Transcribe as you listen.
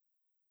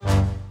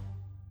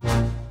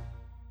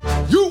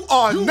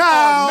are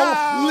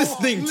now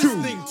listening to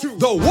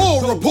the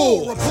War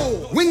Report,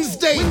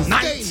 Wednesday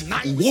night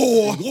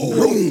War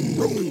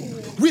Room,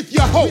 with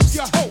your host,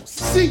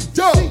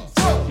 C-Dub.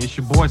 It's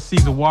your boy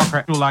Caesar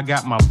Walker. I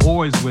got my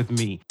boys with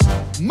me.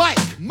 Mike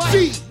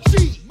G.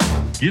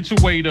 Get your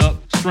weight up,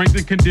 strength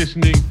and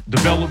conditioning,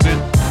 development.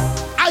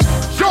 Ike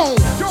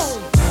Jones.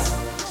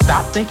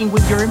 Stop thinking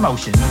with your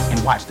emotions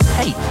and watch the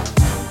tape.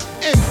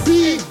 And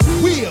Big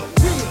Will.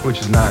 Which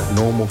is not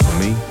normal for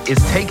me.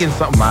 It's taking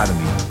something out of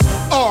me.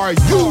 Are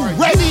you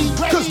ready?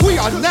 Because we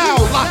are now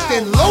locked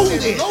and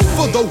loaded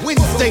for the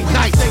Wednesday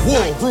night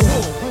War Room.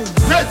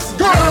 Let's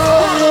go!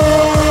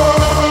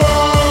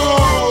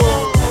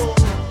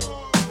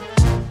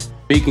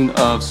 Speaking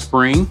of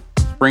spring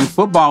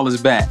football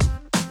is back.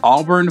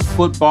 Auburn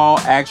Football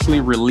actually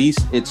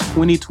released its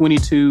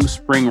 2022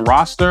 spring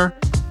roster.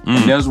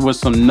 And there was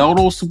some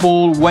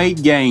noticeable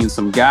weight gains.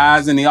 Some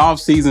guys in the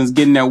offseasons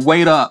getting their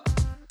weight up.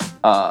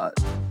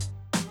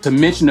 To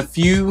mention a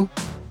few,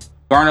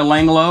 Garner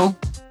Langlow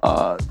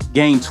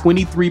gained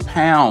 23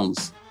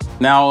 pounds.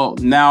 Now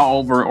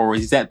over, or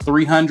he's at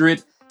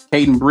 300.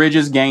 Caden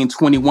Bridges gained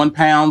 21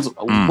 pounds.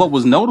 What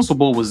was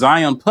noticeable was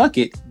Zion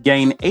Puckett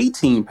gained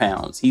 18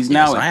 pounds. He's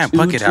now at 227. Zion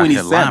Puckett out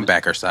here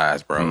linebacker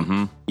size, bro.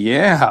 Mm-hmm.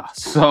 Yeah.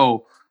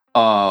 So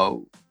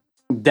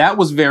that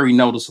was very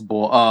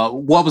noticeable.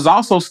 What was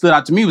also stood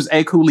out to me was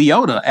Aku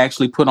Leota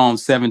actually put on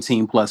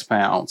 17 plus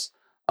pounds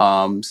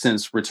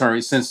since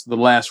the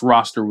last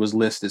roster was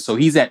listed. So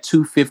he's at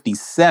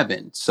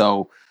 257.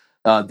 So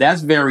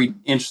that's very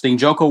interesting.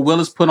 Joko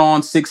Willis put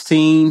on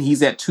 16.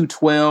 He's at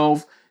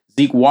 212.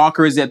 Zeke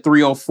Walker is at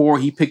 304.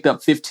 He picked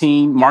up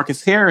 15.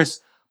 Marcus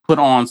Harris put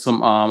on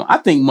some, I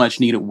think, much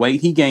needed weight.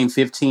 He gained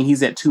 15.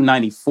 He's at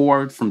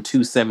 294 from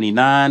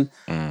 279.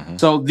 Mm-hmm.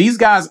 So these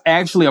guys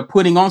actually are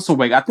putting on some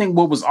weight. I think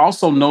what was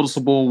also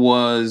noticeable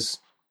was,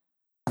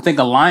 I think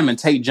a lineman,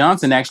 Tate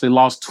Johnson, actually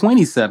lost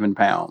 27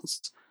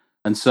 pounds.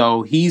 And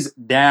so he's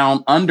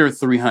down under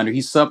 300.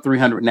 He's sub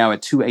 300 now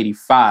at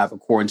 285,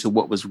 according to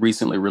what was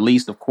recently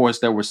released. Of course,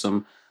 there were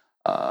some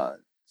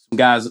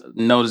guys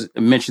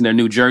mentioned their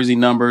New Jersey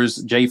numbers.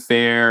 Jay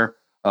Fair,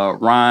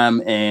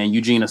 Rhyme, and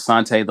Eugene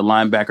Asante, the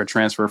linebacker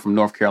transfer from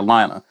North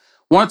Carolina.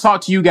 I want to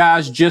talk to you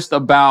guys just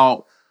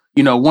about,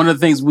 one of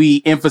the things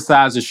we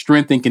emphasize is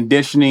strength and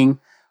conditioning.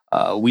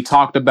 We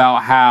talked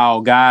about how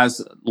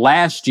guys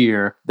last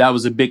year, that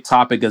was a big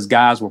topic as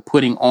guys were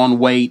putting on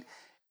weight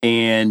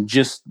and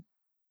just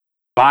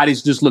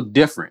bodies just look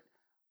different.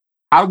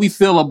 How do we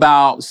feel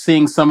about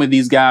seeing some of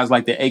these guys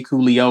like the Aku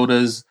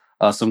Leotas,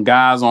 some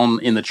guys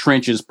in the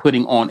trenches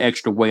putting on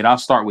extra weight? I'll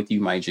start with you,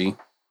 Mike G.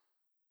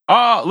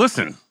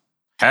 Listen,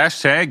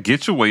 hashtag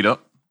get your weight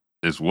up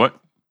is what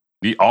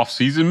the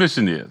off-season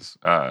mission is.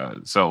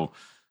 So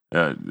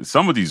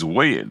some of these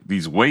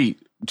weight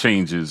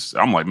changes,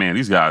 I'm like, man,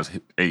 these guys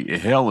a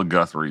hell of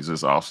Guthries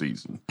this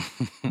off-season.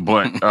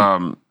 But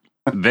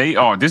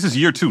this is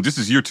year two. This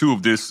is year two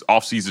of this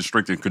off-season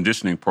strength and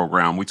conditioning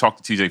program. We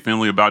talked to TJ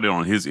Finley about it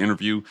on his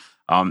interview.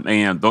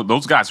 And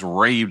those guys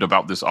raved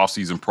about this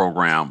off-season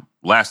program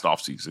last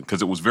offseason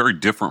because it was very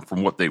different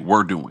from what they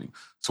were doing.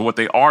 So what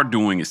they are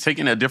doing is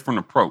taking a different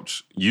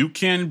approach. You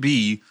can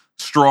be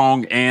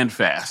strong and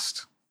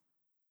fast.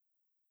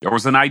 There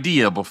was an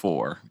idea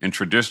before in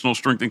traditional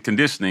strength and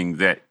conditioning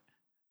that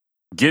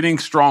getting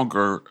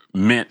stronger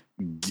meant,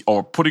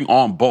 or putting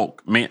on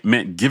bulk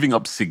meant giving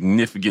up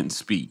significant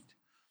speed.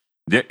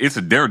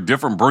 They're a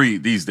different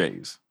breed these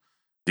days.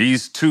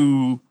 These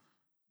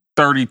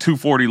 230,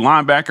 240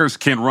 linebackers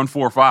can run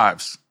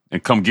 4.5s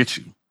and come get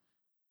you.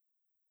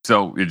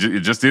 So it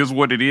just is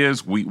what it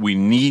is. We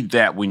need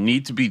that. We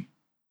need to be.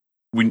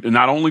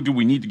 Not only do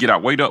we need to get our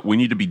weight up, we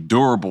need to be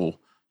durable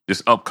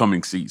this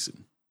upcoming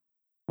season.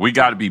 We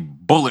got to be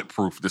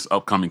bulletproof this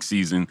upcoming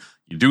season.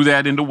 You do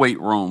that in the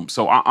weight room.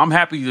 So I'm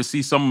happy to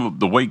see some of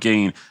the weight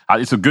gain.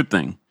 It's a good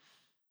thing.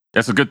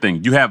 That's a good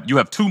thing. You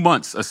have 2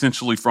 months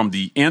essentially from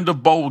the end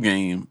of bowl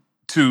game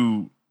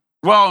to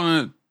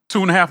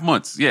 2.5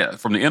 months. Yeah,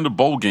 from the end of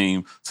bowl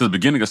game to the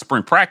beginning of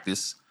spring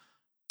practice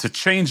to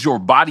change your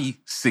body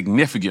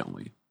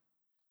significantly.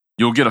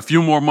 You'll get a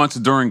few more months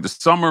during the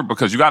summer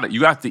because you got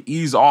to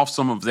ease off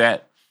some of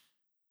that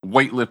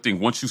weightlifting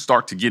once you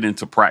start to get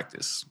into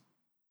practice.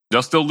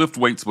 They'll still lift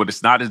weights, but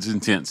it's not as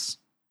intense.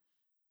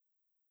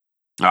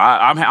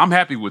 I'm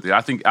happy with it.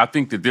 I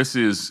think that this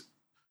is,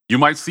 you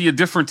might see a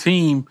different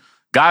team.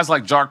 Guys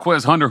like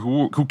Jarquez Hunter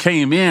who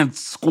came in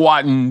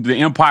squatting the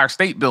Empire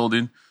State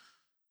Building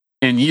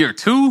in year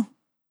two,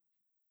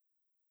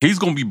 he's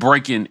going to be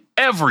breaking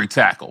every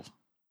tackle.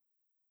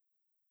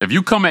 If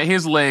you come at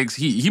his legs,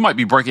 he might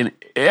be breaking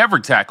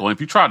every tackle. And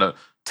if you try to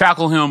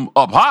tackle him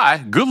up high,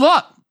 good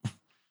luck.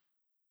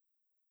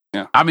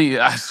 Yeah, I mean,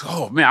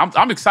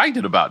 I'm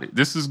excited about it.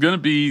 This is going to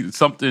be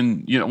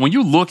something, when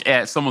you look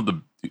at some of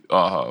the,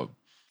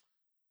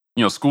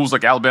 schools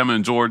like Alabama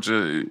and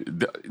Georgia,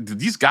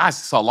 these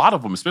guys, a lot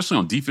of them, especially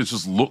on defense,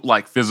 just look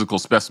like physical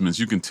specimens.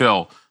 You can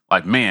tell,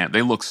 like, man,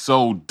 they look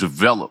so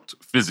developed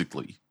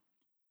physically.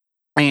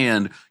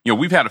 And,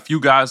 we've had a few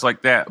guys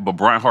like that, but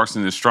Brian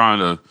Harsin is trying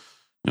to,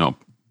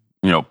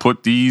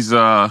 put these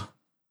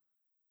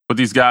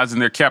guys in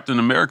their Captain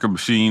America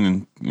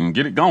machine and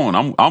get it going.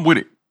 I'm with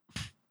it.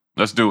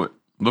 Let's do it.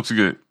 Looks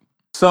good.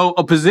 So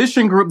a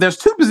position group, there's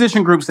two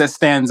position groups that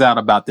stands out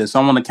about this.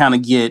 I want to kind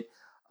of get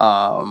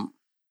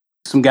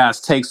some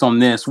guys' takes on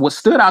this. What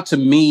stood out to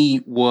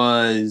me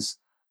was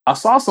I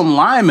saw some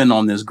linemen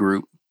on this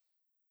group,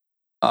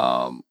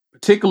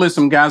 particularly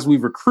some guys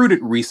we've recruited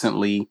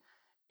recently,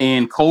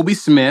 in Kobe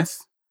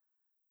Smith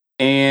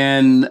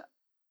and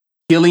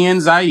Killian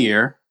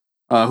Zaire,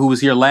 who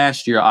was here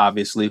last year,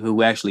 obviously,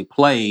 who actually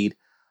played.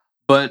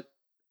 But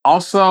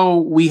also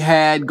we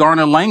had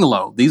Garner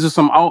Langlow. These are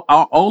some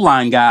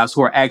O-line guys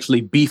who are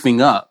actually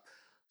beefing up.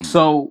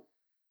 So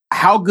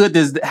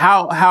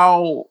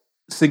how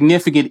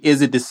significant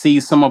is it to see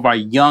some of our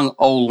young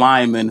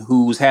O-linemen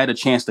who's had a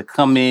chance to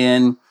come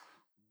in,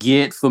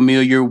 get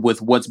familiar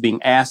with what's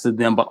being asked of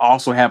them, but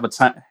also have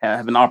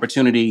an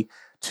opportunity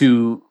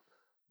to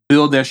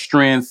build their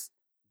strength,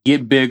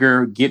 get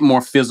bigger, get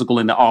more physical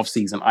in the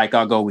offseason? Ike,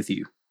 I'll go with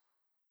you.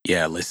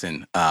 Yeah,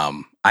 listen,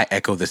 I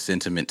echo the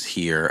sentiments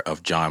here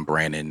of John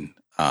Brannon.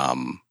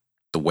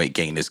 The weight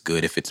gain is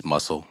good if it's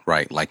muscle,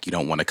 right? Like you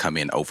don't want to come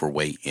in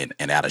overweight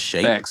and out of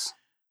shape. Facts.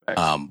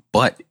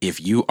 But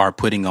if you are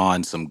putting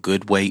on some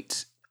good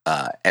weight,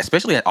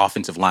 especially at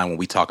offensive line, when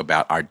we talk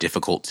about our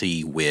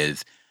difficulty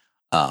with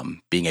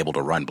being able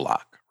to run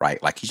block,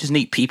 right? Like you just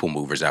need people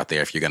movers out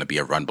there if you're going to be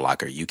a run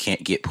blocker. You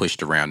can't get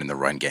pushed around in the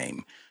run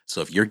game.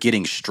 So if you're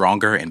getting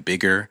stronger and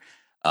bigger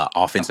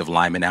offensive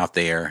linemen out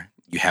there,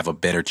 you have a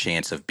better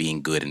chance of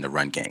being good in the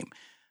run game.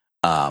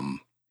 And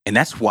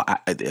that's why,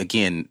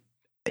 again,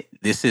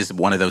 this is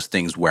one of those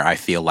things where I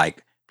feel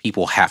like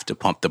people have to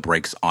pump the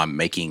brakes on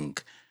making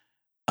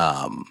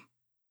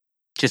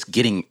just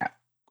getting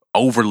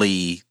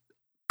overly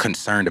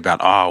concerned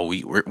about,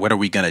 what are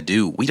we going to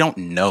do? We don't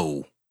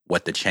know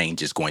what the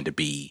change is going to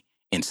be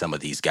in some of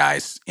these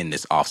guys in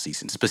this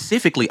offseason,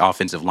 specifically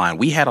offensive line.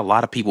 We had a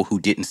lot of people who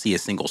didn't see a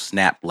single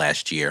snap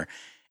last year,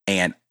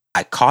 and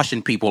I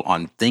caution people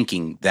on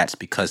thinking that's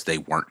because they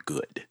weren't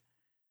good,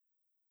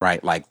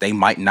 right? Like they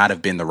might not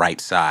have been the right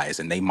size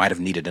and they might have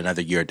needed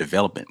another year of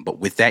development. But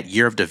with that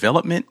year of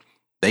development,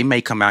 they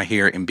may come out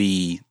here and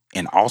be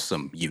an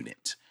awesome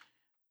unit.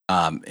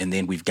 And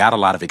then we've got a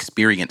lot of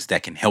experience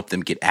that can help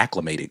them get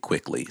acclimated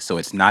quickly. So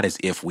it's not as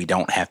if we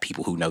don't have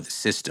people who know the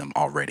system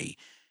already.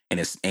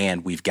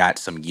 And we've got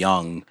some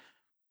young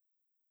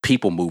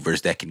people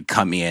movers that can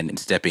come in and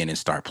step in and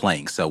start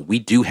playing. So we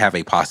do have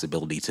a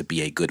possibility to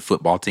be a good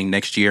football team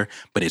next year,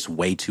 but it's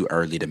way too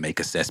early to make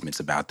assessments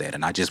about that.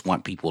 And I just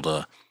want people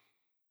to,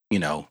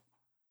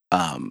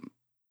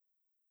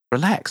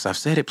 relax. I've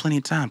said it plenty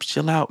of times.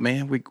 Chill out,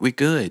 man. We're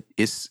good.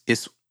 It's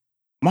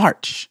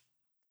March.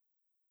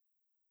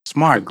 It's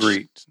March.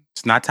 Agreed.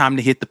 It's not time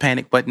to hit the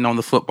panic button on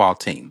the football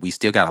team. We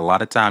still got a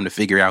lot of time to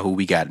figure out who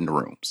we got in the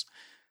rooms.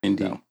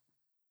 Indeed.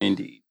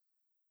 Indeed.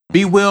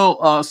 B.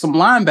 Will, some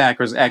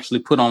linebackers actually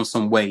put on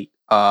some weight.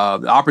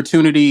 The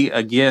opportunity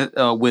again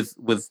with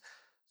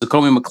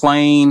Zakoby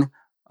McClain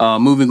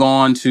moving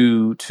on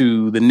to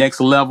the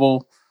next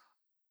level.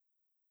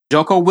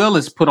 Joko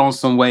Willis put on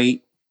some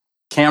weight.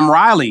 Cam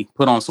Riley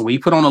put on some weight. He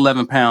put on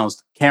 11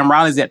 pounds. Cam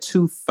Riley's at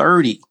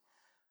 230.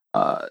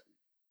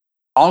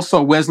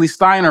 Also, Wesley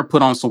Steiner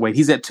put on some weight.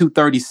 He's at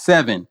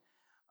 237.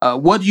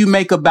 What do you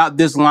make about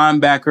this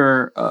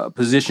linebacker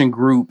position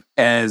group,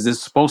 as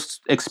it's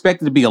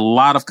expected to be a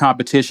lot of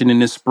competition in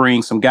this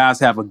spring? Some guys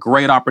have a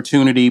great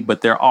opportunity,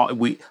 but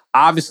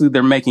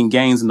they're making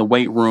gains in the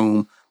weight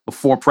room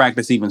before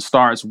practice even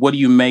starts. What do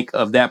you make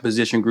of that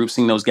position group,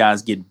 seeing those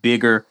guys get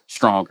bigger,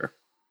 stronger?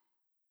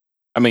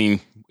 I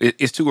mean,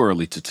 it's too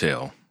early to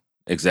tell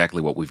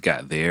exactly what we've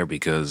got there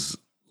because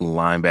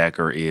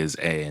linebacker is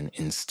an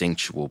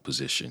instinctual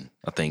position.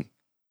 I think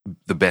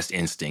the best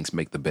instincts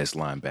make the best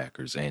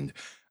linebackers, and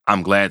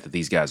I'm glad that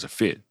these guys are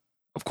fit.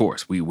 Of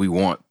course, we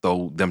want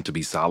them to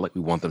be solid.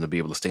 We want them to be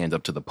able to stand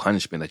up to the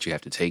punishment that you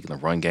have to take in the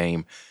run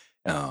game.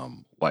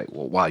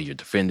 While you're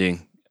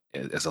defending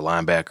as a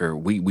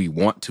linebacker, we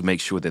want to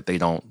make sure that they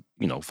don't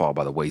fall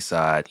by the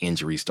wayside.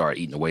 Injuries start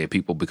eating away at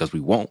people because we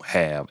won't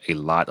have a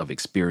lot of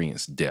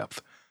experience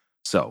depth.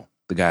 So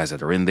the guys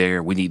that are in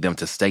there, we need them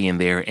to stay in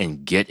there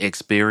and get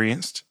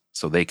experienced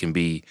so they can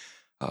be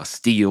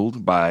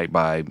steeled by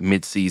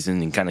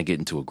midseason and kind of get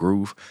into a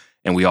groove.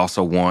 And we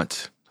also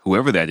want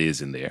whoever that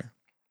is in there.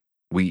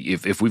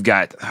 If we've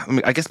got,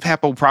 I guess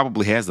Papo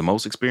probably has the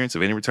most experience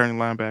of any returning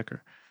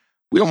linebacker.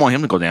 We don't want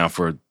him to go down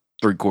for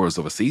 3/4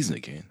 of a season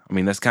again. I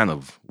mean, that's kind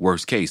of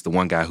worst case. The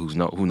one guy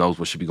who knows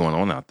what should be going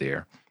on out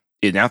there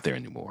isn't out there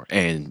anymore.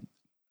 And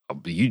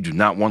you do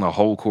not want a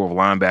whole core of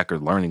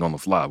linebackers learning on the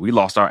fly. We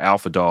lost our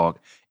alpha dog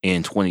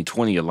in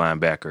 2020 at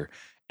linebacker,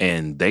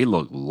 and they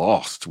looked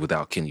lost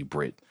without Kenny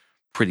Britt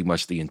pretty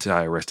much the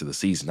entire rest of the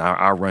season.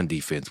 Our run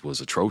defense was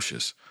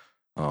atrocious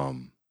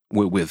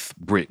with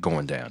Britt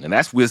going down. And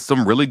that's with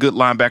some really good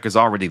linebackers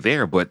already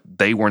there, but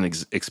they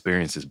weren't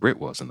experienced as Britt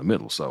was in the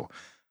middle. So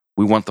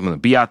we want them to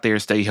be out there,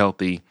 stay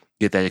healthy,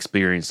 get that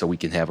experience so we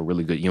can have a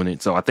really good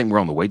unit. So I think we're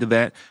on the way to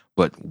that.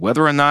 But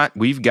whether or not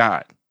we've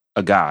got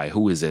a guy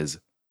who is as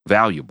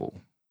valuable,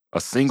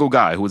 a single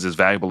guy who is as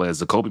valuable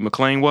as Zacoby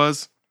McClain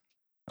was,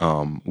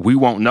 we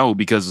won't know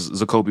because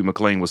Zacoby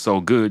McClain was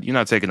so good. You're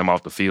not taking him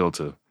off the field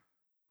to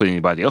put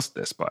anybody else at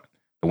that spot.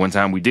 The one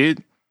time we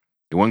did,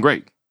 it wasn't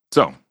great.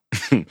 So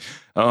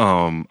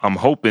I'm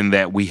hoping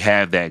that we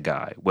have that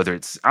guy, whether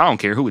it's, I don't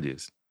care who it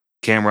is,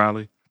 Cam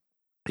Riley.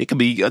 It could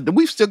be,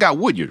 we've still got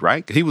Woodyard,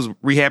 right? He was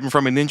rehabbing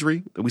from an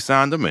injury that we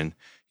signed him and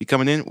he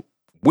coming in.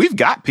 We've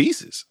got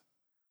pieces.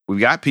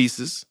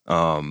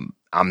 I'm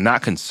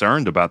not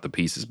concerned about the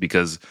pieces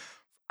because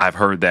I've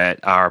heard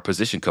that our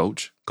position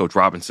coach, Coach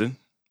Robinson,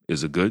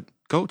 is a good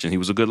coach and he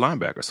was a good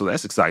linebacker. So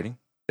that's exciting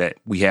that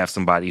we have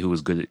somebody who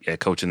is good at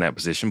coaching that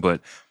position,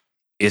 but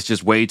it's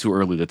just way too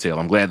early to tell.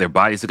 I'm glad their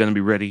bodies are going to be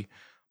ready,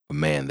 but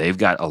man, they've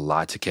got a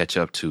lot to catch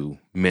up to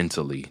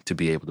mentally to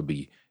be able to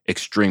be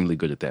extremely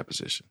good at that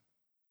position.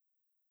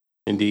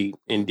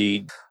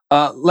 Indeed.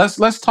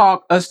 Let's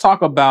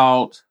talk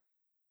about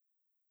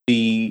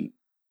the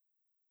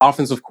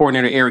offensive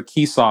coordinator Eric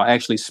Keesaw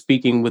actually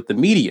speaking with the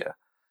media,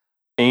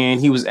 and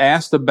he was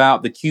asked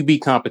about the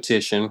QB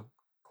competition.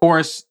 Of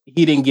course,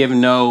 he didn't give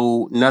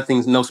no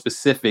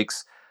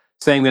specifics,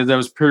 saying that there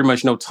was pretty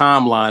much no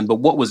timeline. But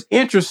what was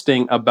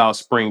interesting about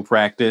spring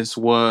practice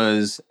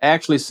was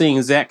actually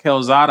seeing Zach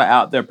Calzada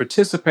out there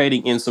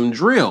participating in some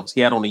drills.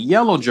 He had on a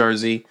yellow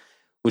jersey,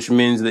 which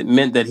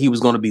meant that he was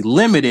going to be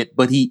limited,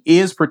 but he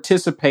is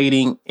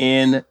participating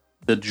in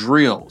the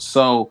drills.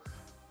 So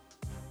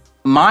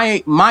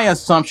my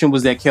assumption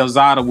was that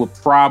Calzada would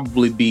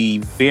probably be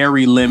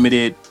very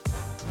limited,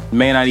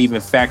 may not even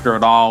factor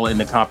at all in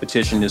the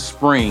competition this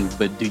spring.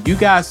 But do you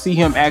guys see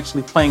him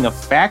actually playing a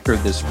factor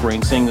this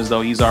spring, seeing as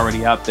though he's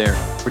already out there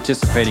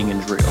participating in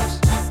drills?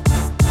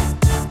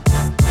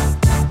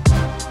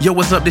 Yo,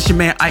 what's up? This your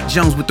man Ike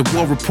Jones with the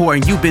War Report,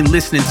 and you've been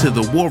listening to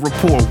the War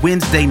Report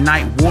Wednesday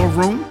Night War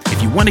Room.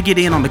 If you want to get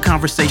in on the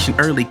conversation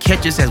early,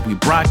 catch us as we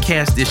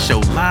broadcast this show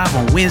live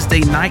on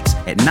Wednesday nights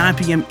at 9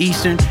 p.m.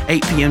 Eastern,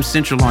 8 p.m.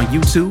 Central on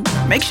YouTube.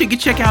 Make sure you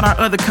check out our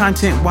other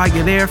content while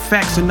you're there.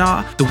 Facts and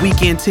All, The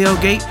Weekend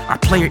Tailgate, our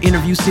player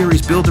interview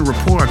series, Build a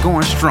Rapport, are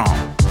going strong.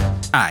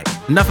 All right,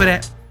 enough of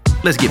that.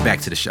 Let's get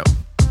back to the show.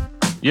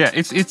 Yeah,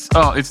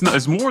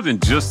 it's more than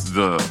just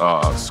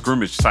the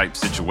scrimmage type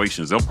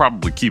situations. They'll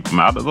probably keep them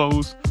out of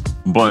those,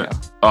 but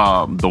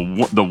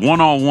the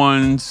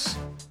one-on-ones,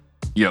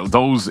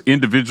 those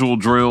individual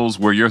drills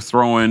where you're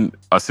throwing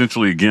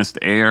essentially against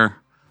air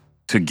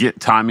to get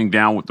timing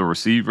down with the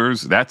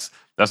receivers, that's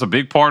a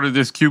big part of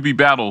this QB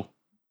battle.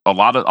 A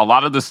lot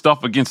of the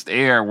stuff against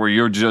air where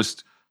you're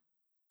just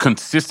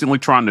consistently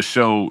trying to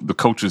show the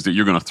coaches that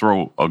you're going to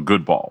throw a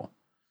good ball.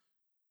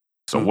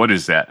 So what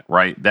is that,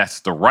 right?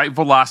 That's the right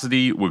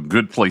velocity with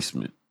good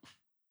placement.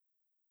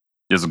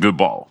 Is a good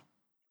ball.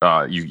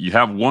 You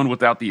have one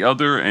without the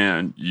other,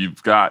 and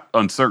you've got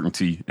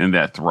uncertainty in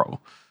that throw.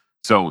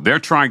 So they're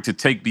trying to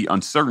take the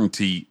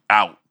uncertainty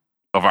out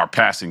of our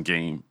passing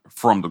game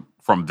from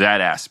that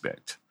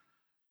aspect.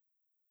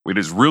 It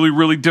is really,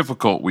 really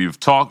difficult. We've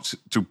talked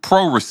to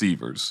pro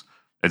receivers.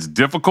 It's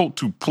difficult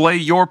to play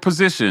your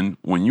position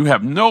when you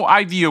have no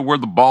idea where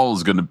the ball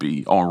is going to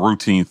be on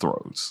routine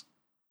throws.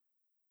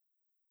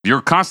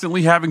 You're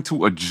constantly having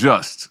to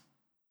adjust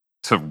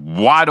to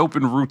wide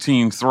open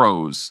routine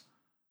throws.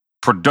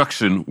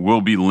 Production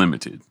will be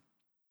limited.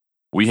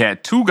 We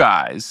had two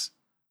guys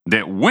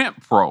that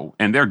went pro,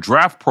 and their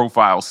draft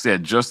profile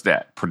said just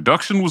that.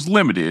 Production was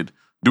limited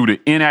due to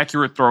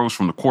inaccurate throws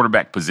from the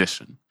quarterback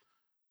position.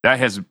 That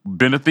has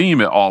been a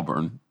theme at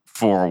Auburn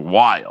for a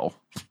while.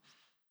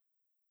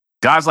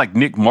 Guys like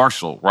Nick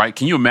Marshall, right?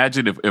 Can you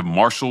imagine if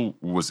Marshall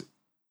was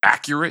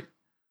accurate?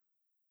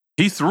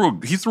 He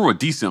threw a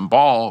decent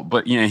ball,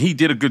 but he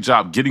did a good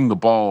job getting the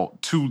ball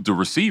to the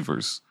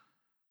receivers.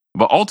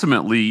 But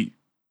ultimately,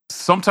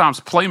 sometimes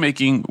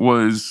playmaking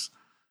was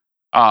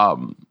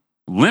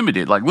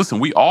limited. Like, listen,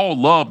 we all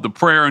love the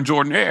prayer and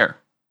Jordan Air.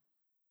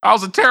 That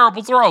was a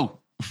terrible throw.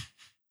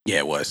 Yeah,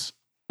 it was.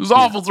 It was an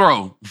awful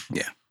throw.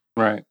 Yeah.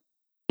 Right.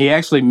 He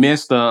actually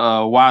missed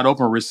a wide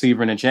open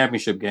receiver in the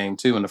championship game,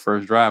 too, in the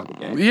first drive of the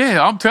game.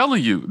 Yeah, I'm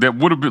telling you, that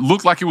would have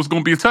looked like it was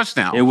going to be a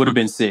touchdown. It would have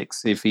been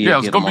 6 if he it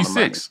was going to be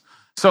 6.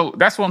 So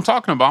that's what I'm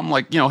talking about. I'm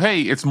like,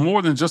 hey, it's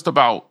more than just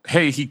about,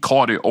 hey, he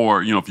caught it,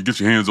 or, if you get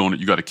your hands on it,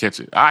 you got to catch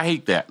it. I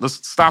hate that.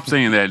 Let's stop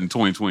saying that in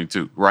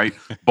 2022, right?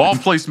 Ball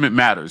placement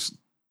matters.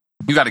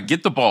 You got to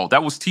get the ball.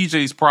 That was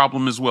TJ's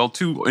problem as well,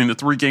 too, in the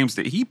 3 games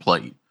that he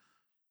played.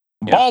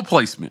 Yeah. Ball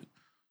placement.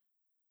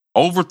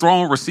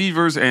 Overthrown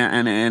receivers,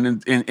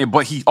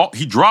 but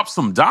he dropped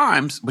some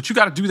dimes, but you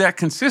got to do that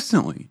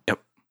consistently. Yep.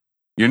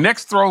 Your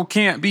next throw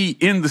can't be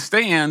in the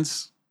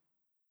stands.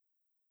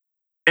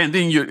 And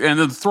then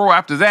the throw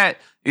after that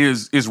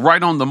is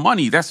right on the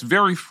money. That's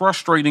very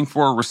frustrating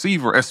for a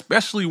receiver,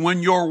 especially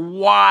when you're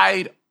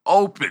wide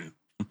open.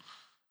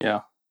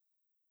 Yeah.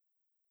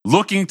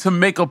 Looking to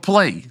make a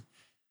play.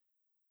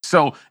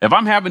 So if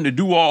I'm having to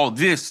do all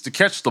this to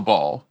catch the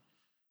ball,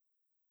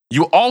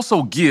 you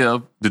also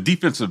give the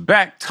defensive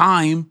back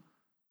time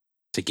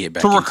to get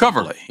back to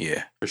recover.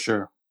 Yeah, for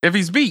sure. If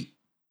he's beat.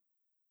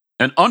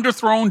 An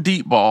underthrown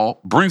deep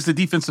ball brings the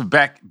defensive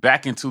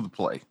back into the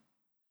play.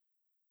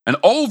 An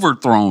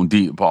overthrown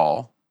deep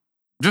ball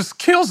just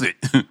kills it.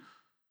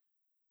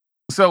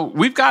 So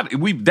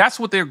that's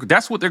what they're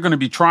going to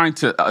be trying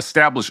to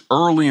establish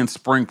early in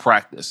spring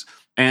practice.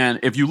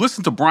 And if you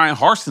listen to Brian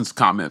Harson's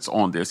comments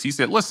on this, he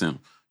said, listen,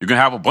 you're going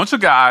to have a bunch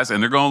of guys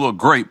and they're going to look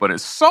great, but at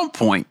some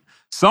point,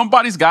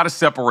 somebody's got to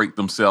separate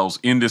themselves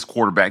in this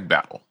quarterback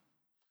battle.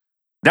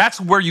 That's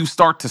where you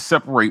start to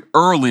separate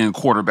early in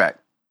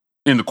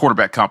the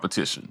quarterback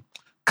competition.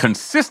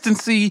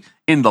 Consistency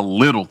in the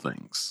little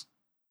things.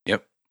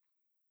 Yep.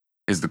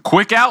 Is the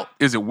quick out?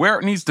 Is it where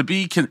it needs to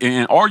be?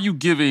 And are you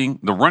giving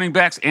the running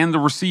backs and the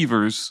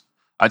receivers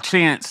a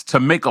chance to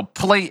make a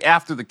play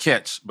after the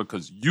catch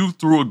because you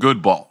threw a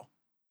good ball?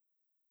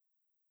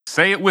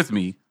 Say it with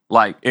me.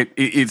 Like,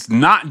 it's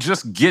not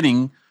just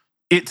getting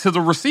it to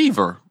the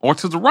receiver or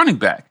to the running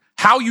back.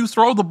 How you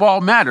throw the ball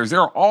matters.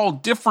 There are all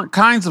different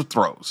kinds of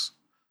throws.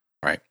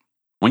 Right.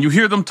 When you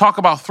hear them talk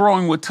about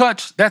throwing with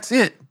touch, that's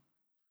it.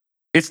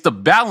 It's the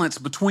balance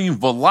between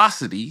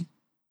velocity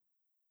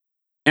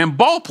and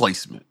ball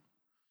placement.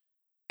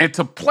 And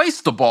to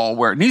place the ball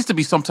where it needs to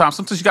be sometimes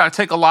you got to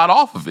take a lot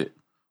off of it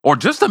or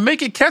just to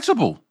make it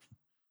catchable.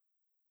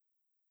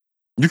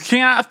 You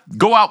can't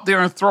go out there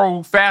and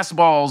throw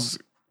fastballs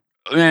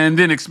and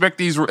then expect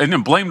and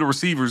then blame the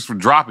receivers for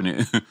dropping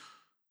it.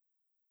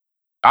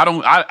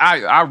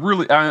 I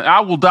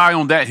will die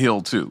on that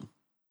hill too.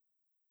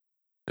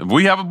 If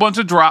we have a bunch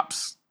of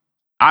drops,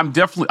 I'm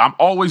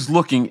always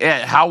looking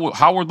at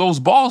how are those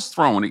balls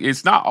thrown?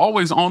 It's not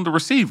always on the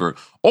receiver.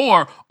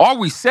 Or are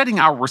we setting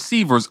our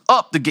receivers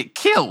up to get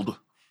killed?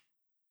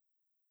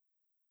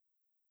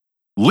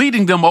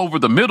 Leading them over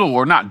the middle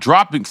or not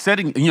dropping,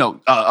 setting,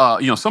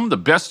 some of the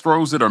best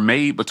throws that are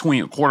made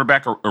between a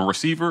quarterback or a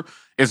receiver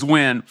is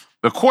when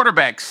the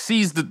quarterback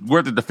sees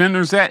where the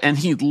defender's at and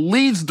he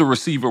leads the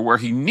receiver where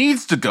he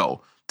needs to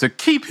go to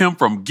keep him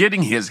from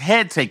getting his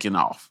head taken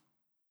off.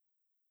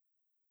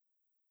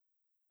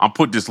 I'll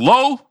put this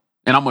low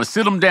and I'm going to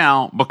sit him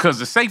down because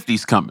the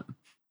safety's coming.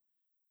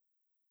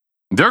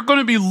 They're going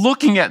to be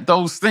looking at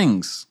those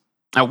things.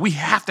 And if we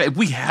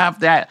have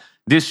that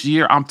this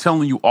year, I'm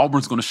telling you,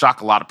 Auburn's going to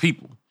shock a lot of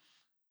people.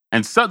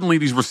 And suddenly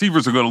these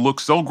receivers are going to look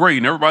so great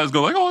and everybody's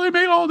going they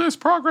made all this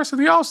progress in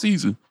the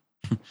offseason.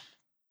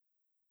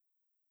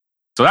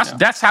 So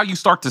that's how you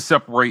start to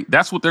separate.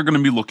 That's what they're going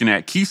to be looking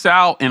at.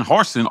 Keesau and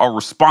Harsin are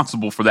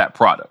responsible for that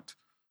product.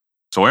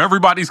 So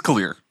everybody's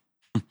clear.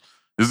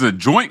 This is a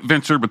joint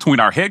venture between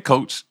our head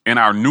coach and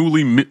our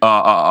newly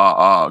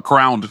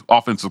crowned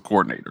offensive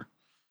coordinator.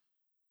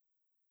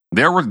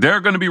 They're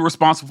going to be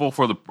responsible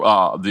for the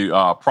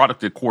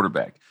product at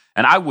quarterback.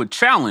 And I would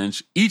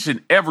challenge each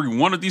and every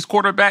one of these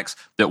quarterbacks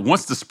that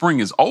once the spring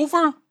is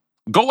over,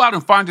 go out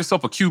and find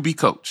yourself a QB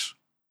coach.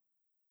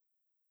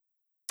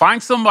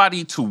 Find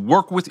somebody to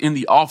work with in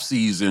the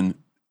offseason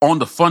on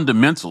the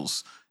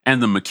fundamentals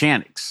and the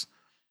mechanics,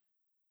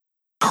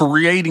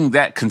 creating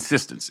that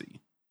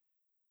consistency.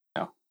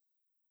 Yeah.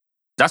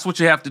 That's what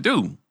you have to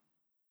do.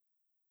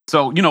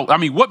 So,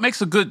 what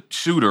makes a good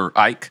shooter,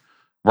 Ike,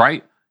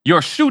 right?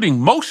 Your shooting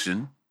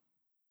motion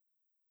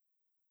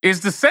is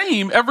the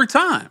same every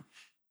time.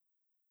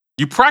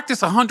 You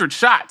practice 100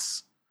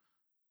 shots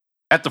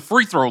at the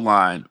free throw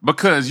line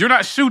because you're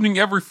not shooting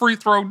every free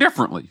throw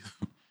differently.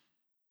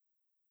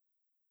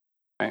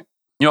 Right.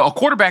 A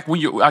quarterback,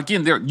 you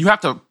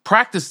have to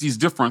practice these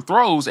different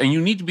throws and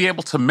you need to be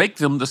able to make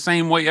them the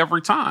same way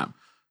every time.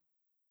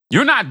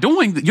 You're not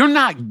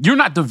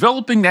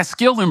developing that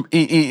skill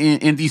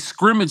in these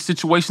scrimmage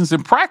situations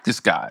in practice,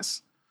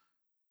 guys.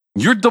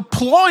 You're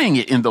deploying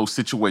it in those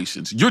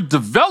situations. You're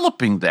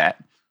developing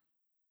that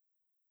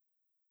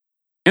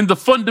in the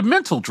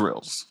fundamental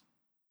drills.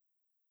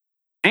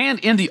 And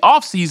in the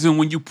offseason,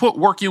 when you put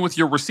work in with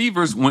your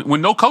receivers,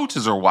 when no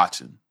coaches are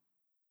watching.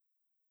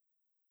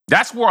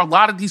 That's where a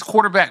lot of these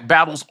quarterback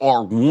battles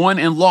are won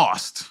and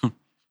lost.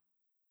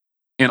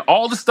 And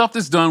all the stuff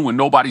that's done when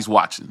nobody's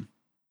watching.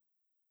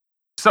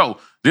 So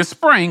this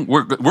spring,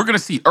 we're going to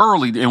see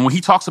early, and when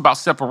he talks about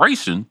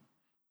separation,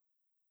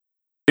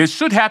 it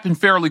should happen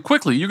fairly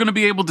quickly. You're going to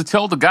be able to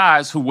tell the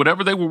guys who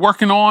whatever they were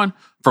working on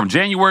from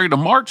January to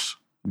March,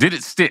 did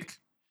it stick?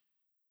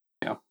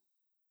 Yeah.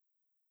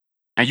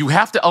 And you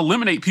have to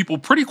eliminate people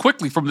pretty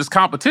quickly from this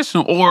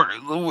competition or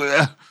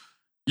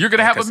you're going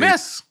to have a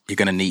mess. You're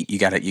going to need, you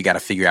got to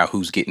figure out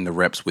who's getting the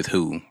reps with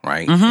who,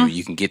 right? Mm-hmm.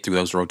 You can get through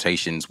those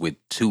rotations with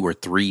 2 or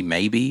 3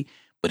 maybe,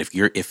 but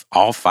if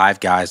all 5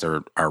 guys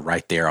are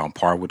right there on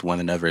par with one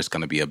another, it's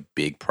going to be a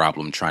big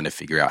problem trying to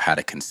figure out how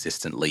to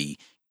consistently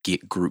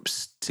get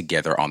groups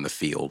together on the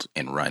field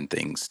and run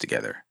things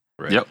together.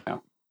 Right. Yep. Yeah.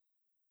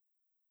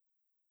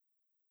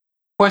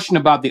 Question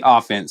about the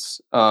offense.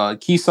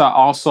 Keesau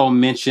also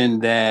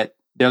mentioned that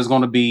there's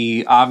going to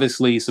be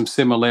obviously some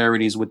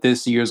similarities with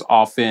this year's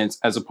offense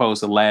as opposed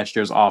to last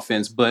year's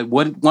offense. But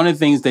one of the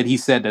things that he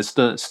said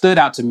that stood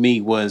out to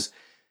me was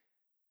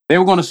they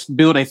were going to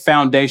build a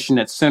foundation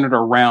that's centered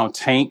around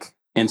Tank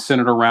and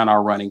centered around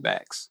our running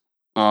backs.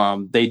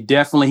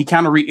 He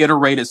kind of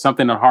reiterated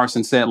something that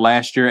Harsin said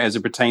last year as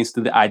it pertains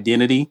to the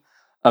identity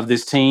of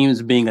this team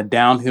as being a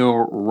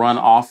downhill run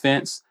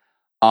offense.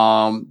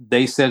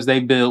 They says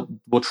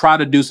will try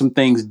to do some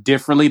things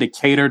differently to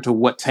cater to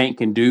what Tank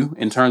can do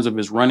in terms of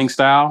his running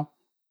style.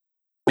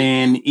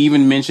 And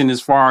even mentioned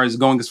as far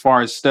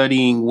as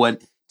studying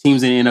what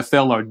teams in the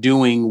NFL are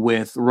doing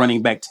with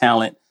running back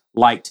talent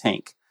like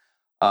Tank.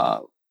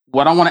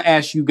 What I want to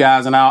ask you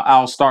guys, and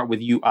I'll start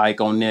with you,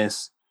 Ike, on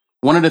this.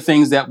 One of the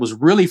things that was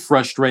really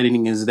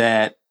frustrating is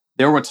that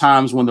there were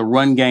times when the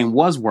run game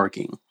was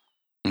working,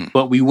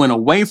 but we went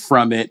away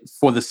from it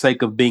for the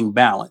sake of being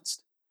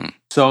balanced.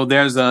 So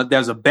there's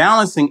a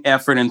balancing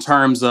effort in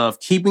terms of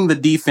keeping the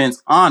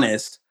defense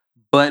honest,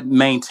 but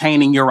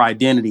maintaining your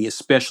identity,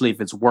 especially if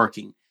it's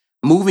working.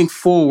 Moving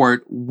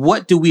forward,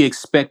 what do we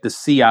expect to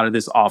see out of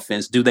this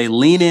offense? Do they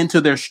lean into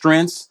their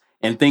strengths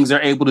and things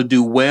they're able to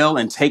do well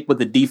and take what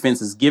the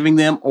defense is giving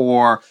them,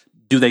 or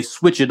do they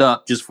switch it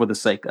up just for the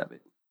sake of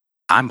it?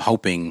 I'm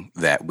hoping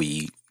that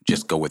we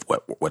just go with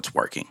what's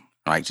working,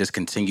 right? Just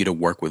continue to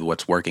work with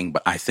what's working.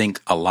 But I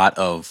think a lot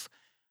of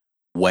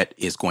what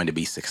is going to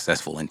be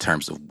successful in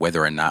terms of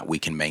whether or not we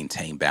can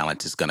maintain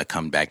balance is going to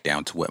come back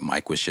down to what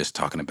Mike was just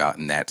talking about,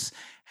 and that's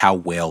how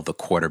well the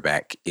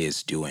quarterback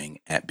is doing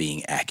at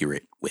being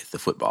accurate with the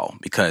football.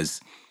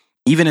 Because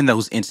even in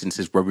those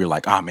instances where we're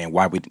like, oh man,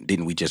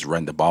 didn't we just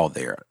run the ball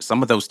there?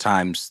 Some of those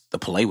times the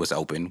play was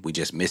open, we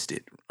just missed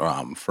it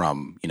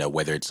from,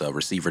 whether it's a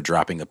receiver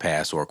dropping a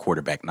pass or a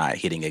quarterback not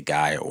hitting a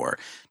guy or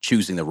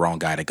choosing the wrong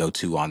guy to go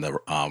to on the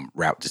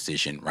route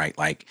decision, right?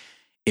 Like,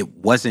 it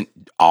wasn't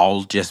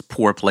all just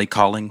poor play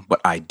calling, but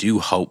I do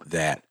hope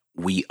that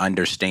we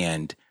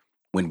understand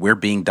when we're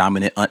being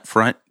dominant up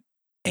front,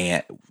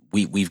 and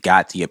we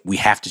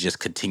have to just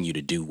continue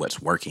to do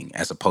what's working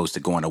as opposed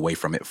to going away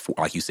from it,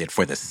 like you said,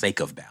 for the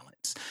sake of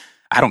balance.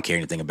 I don't care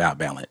anything about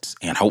balance,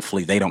 and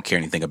hopefully they don't care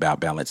anything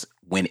about balance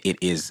when it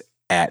is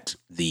at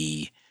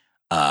the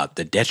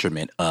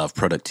detriment of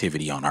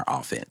productivity on our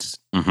offense,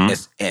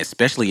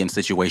 especially in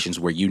situations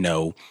where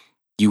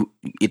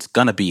it's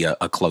gonna be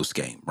a close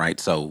game, right?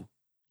 So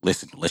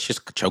listen, let's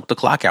just choke the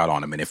clock out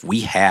on them, and if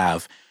we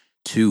have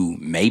 2,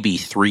 maybe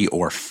 3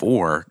 or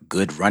 4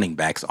 good running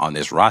backs on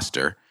this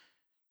roster,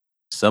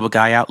 sub a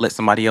guy out, let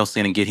somebody else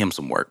in and get him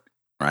some work,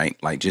 right?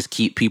 Like, just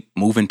keep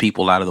moving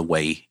people out of the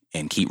way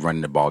and keep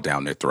running the ball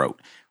down their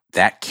throat.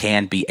 That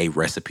can be a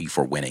recipe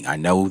for winning. I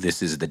know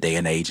this is the day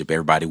and age of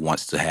everybody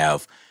wants to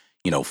have,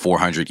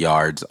 400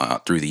 yards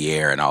through the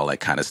air and all that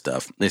kind of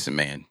stuff. Listen,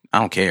 man, I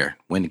don't care.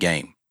 Win the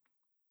game.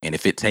 And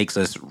if it takes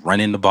us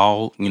running the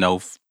ball,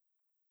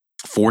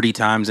 40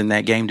 times in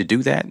that game to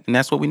do that, and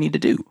that's what we need to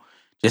do.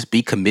 Just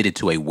be committed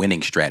to a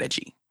winning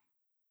strategy.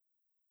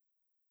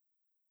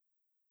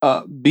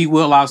 B.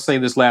 Will, I'll say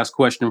this last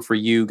question for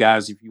you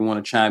guys. If you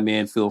want to chime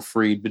in, feel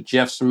free. But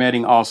Jeff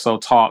Smedding also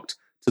talked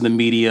to the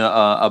media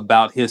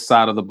about his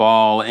side of the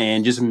ball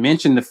and just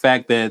mentioned the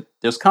fact that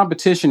there's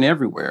competition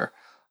everywhere.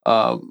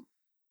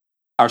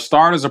 Our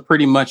starters are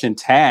pretty much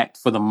intact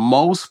for the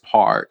most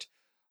part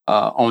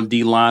on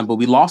D-line, but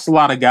we lost a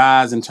lot of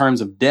guys in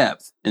terms of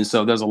depth. And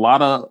so there's a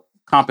lot of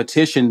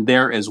competition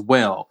there as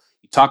well.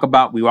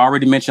 We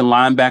already mentioned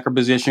linebacker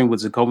position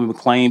with Zacoby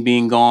McClain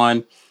being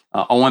gone.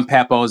 Owen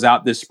Papo is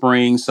out this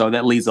spring, so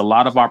that leaves a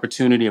lot of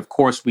opportunity. Of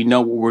course, we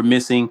know what we're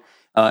missing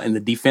in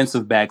the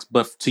defensive backs.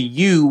 But to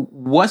you,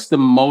 what's the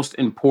most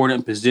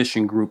important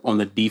position group on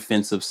the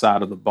defensive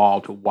side of the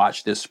ball to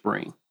watch this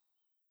spring?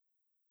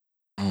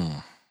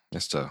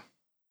 That's tough.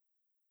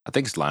 I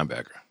think it's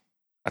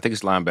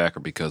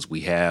linebacker because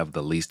we have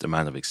the least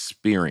amount of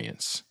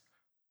experience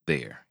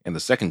there. In the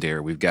secondary,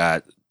 we've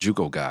got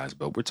JUCO guys,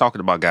 but we're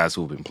talking about guys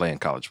who have been playing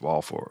college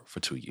ball for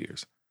 2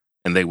 years,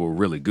 and they were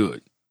really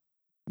good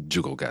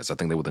JUCO guys. I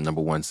think they were the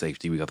number 1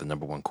 safety. We got the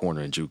number 1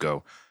 corner in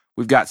JUCO.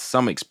 We've got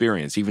some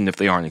experience, even if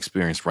they aren't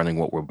experienced running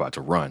what we're about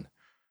to run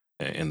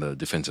in the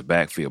defensive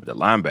backfield. But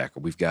the linebacker,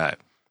 we've got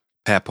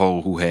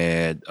Papo, who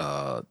had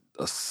a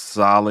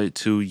solid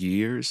 2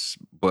 years,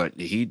 but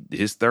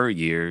his third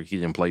year, he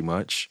didn't play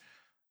much.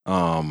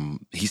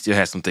 He still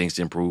has some things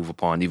to improve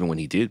upon, even when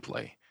he did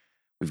play.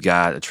 We've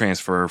got a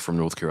transfer from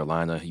North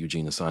Carolina,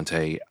 Eugene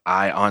Asante.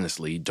 I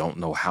honestly don't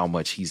know how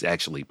much he's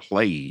actually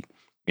played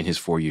in his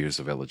 4 years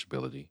of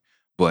eligibility,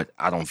 but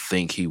I don't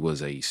think he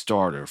was a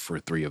starter for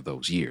 3 of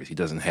those years. He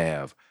doesn't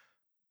have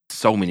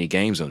so many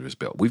games under his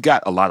belt. We've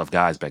got a lot of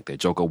guys back there.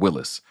 Joko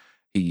Willis,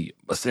 he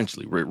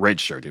essentially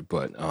redshirted,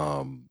 but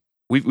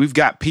we've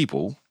got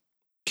people,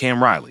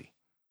 Cam Riley,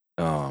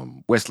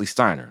 Wesley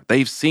Steiner.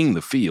 They've seen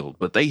the field,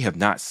 but they have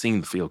not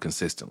seen the field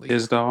consistently.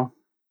 Tisdall?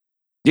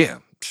 Yeah,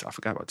 I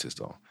forgot about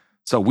Tisdall.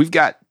 So we've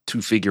got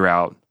to figure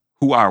out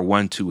who our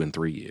 1, 2, and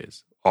 3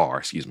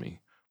 are. We've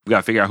got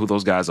to figure out who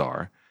those guys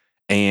are.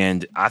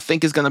 And I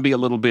think it's going to be a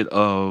little bit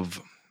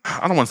of,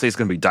 I don't want to say it's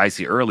going to be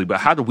dicey early, but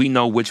how do we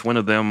know which one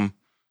of them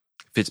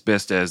fits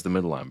best as the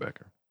middle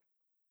linebacker?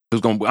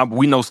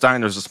 We know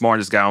Steiner's the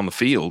smartest guy on the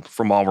field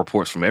from all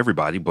reports from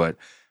everybody, but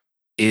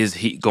is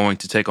he going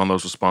to take on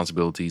those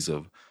responsibilities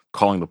of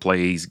calling the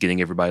plays,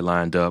 getting everybody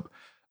lined up,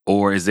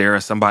 Or is there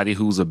somebody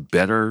who's a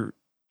better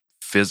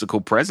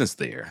physical presence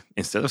there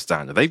instead of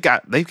Steiner? They've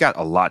got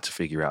a lot to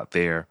figure out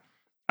there.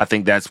 I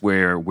think that's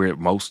where we're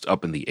most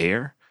up in the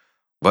air.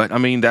 But I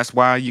mean, that's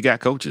why you got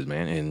coaches,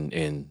 man.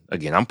 And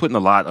again, I'm putting a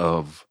lot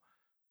of,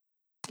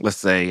 let's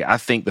say, I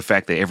think the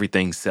fact that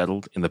everything's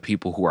settled and the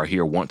people who are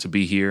here want to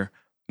be here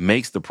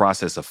makes the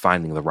process of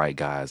finding the right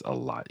guys a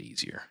lot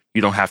easier.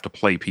 You don't have to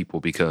play people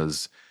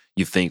because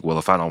you think, well,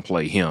 if I don't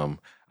play him,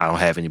 I don't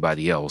have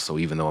anybody else. So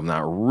even though I'm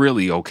not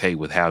really okay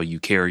with how you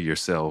carry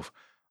yourself,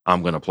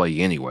 I'm going to play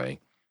you anyway.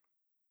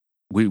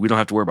 We don't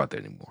have to worry about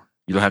that anymore.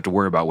 You don't have to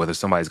worry about whether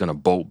somebody's going to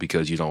bolt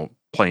because you don't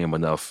play him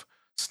enough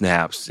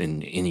snaps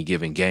in any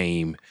given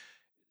game.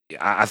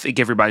 I think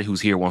everybody who's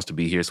here wants to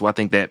be here. So I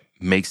think that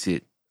makes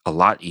it a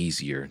lot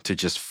easier to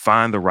just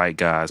find the right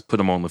guys, put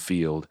them on the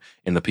field,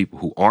 and the people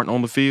who aren't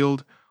on the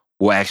field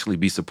will actually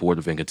be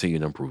supportive and continue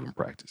to improve in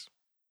practice.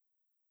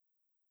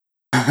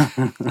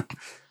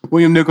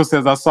 William Nichols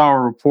says, I saw a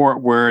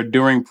report where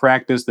during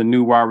practice, the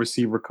new wide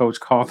receiver coach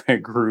called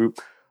that group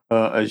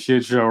a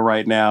shit show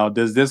right now.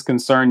 Does this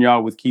concern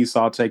y'all with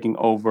Keesaw taking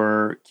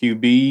over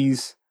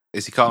QBs?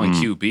 Is he calling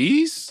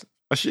QBs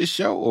a shit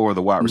show or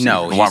the wide receiver?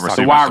 No,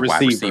 the wide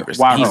receivers.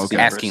 He's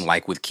asking,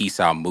 like, with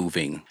Keesaw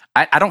moving.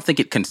 I don't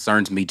think it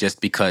concerns me just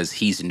because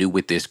he's new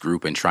with this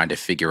group and trying to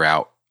figure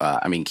out.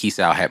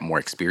 Keesaw had more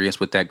experience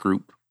with that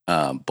group,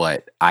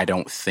 but I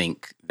don't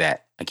think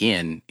that,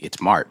 again, it's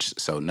March.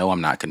 So, no,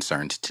 I'm not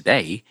concerned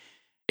today.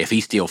 If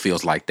he still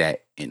feels like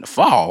that in the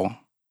fall.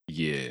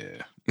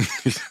 Yeah.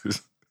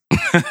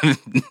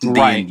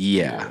 Right.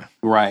 Yeah.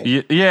 Right.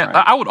 Yeah. Right.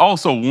 I would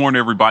also warn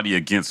everybody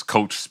against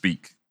coach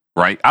speak,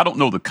 right? I don't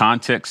know the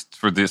context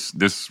for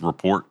this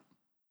report,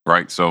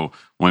 right? So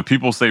when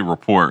people say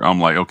report, I'm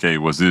like, okay,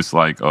 was this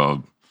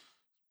a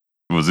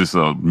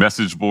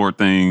message board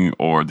thing,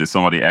 or did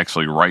somebody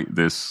actually write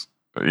this?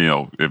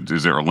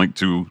 Is there a link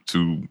to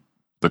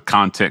the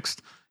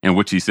context in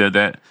which he said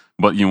that?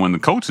 But when the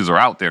coaches are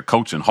out there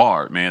coaching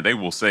hard, man, they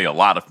will say a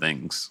lot of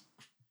things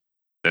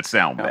that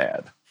sound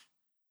bad.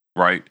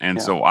 Right. And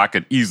so I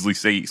could easily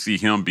see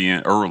him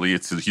being early.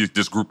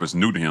 This group is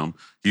new to him.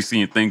 He's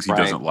seeing things he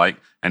doesn't like.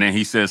 And then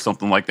he says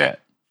something like that.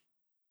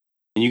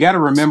 And you got to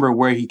remember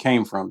where he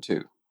came from,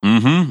 too.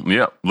 Mm-hmm.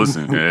 Yeah.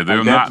 Listen,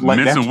 they're not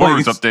mincing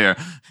words up there.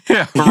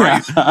 Yeah.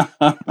 Right.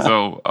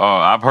 So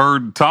I've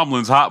heard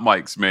Tomlin's hot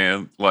mics,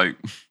 man. Like,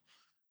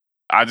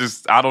 I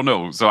don't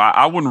know. So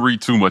I wouldn't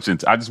read too much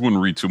into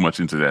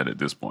that at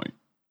this point.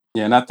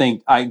 Yeah. And I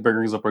think Ike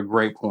brings up a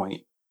great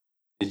point.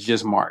 It's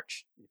just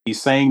March. He's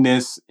saying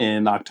this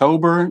in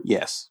October.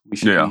 Yes, we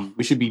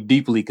should be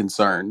deeply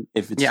concerned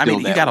if it's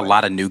still you got a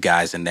lot of new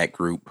guys in that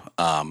group,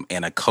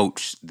 and a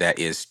coach that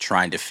is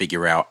trying to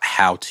figure out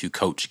how to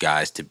coach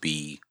guys to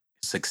be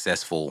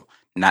successful,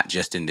 not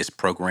just in this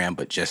program,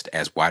 but just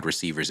as wide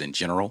receivers in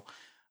general.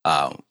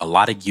 A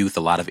lot of youth,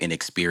 a lot of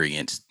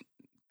inexperience.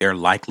 They're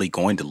likely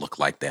going to look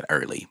like that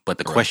early. But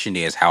the question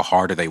is, how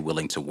hard are they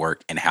willing to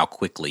work, and how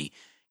quickly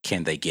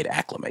can they get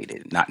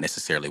acclimated? Not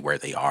necessarily where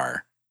they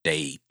are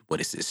what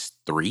is this,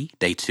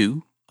 day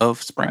 2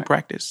 of spring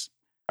practice?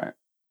 Right.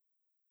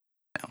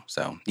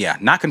 So, yeah,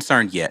 not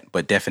concerned yet,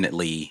 but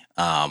definitely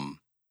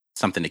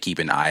something to keep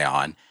an eye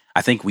on.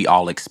 I think we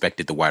all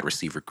expected the wide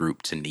receiver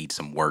group to need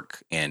some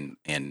work, and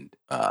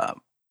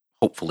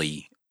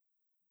hopefully,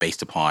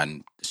 based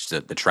upon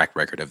the track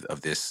record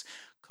of this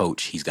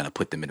coach, he's going to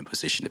put them in a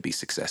position to be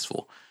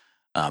successful.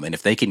 And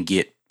if they can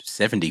get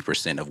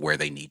 70% of where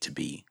they need to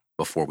be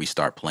before we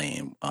start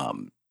playing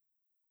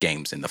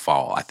games in the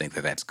fall, I think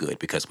that's good,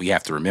 because we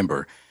have to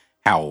remember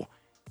how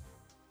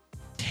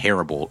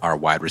terrible our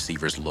wide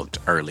receivers looked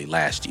early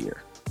last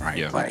year, right?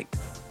 Yeah.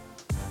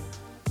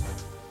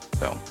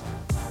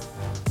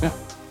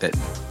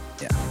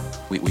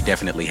 We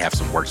definitely have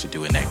some work to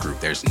do in that group.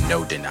 There's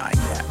no denying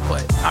that,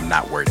 but I'm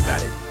not worried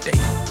about it day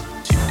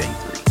 2, day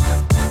 3.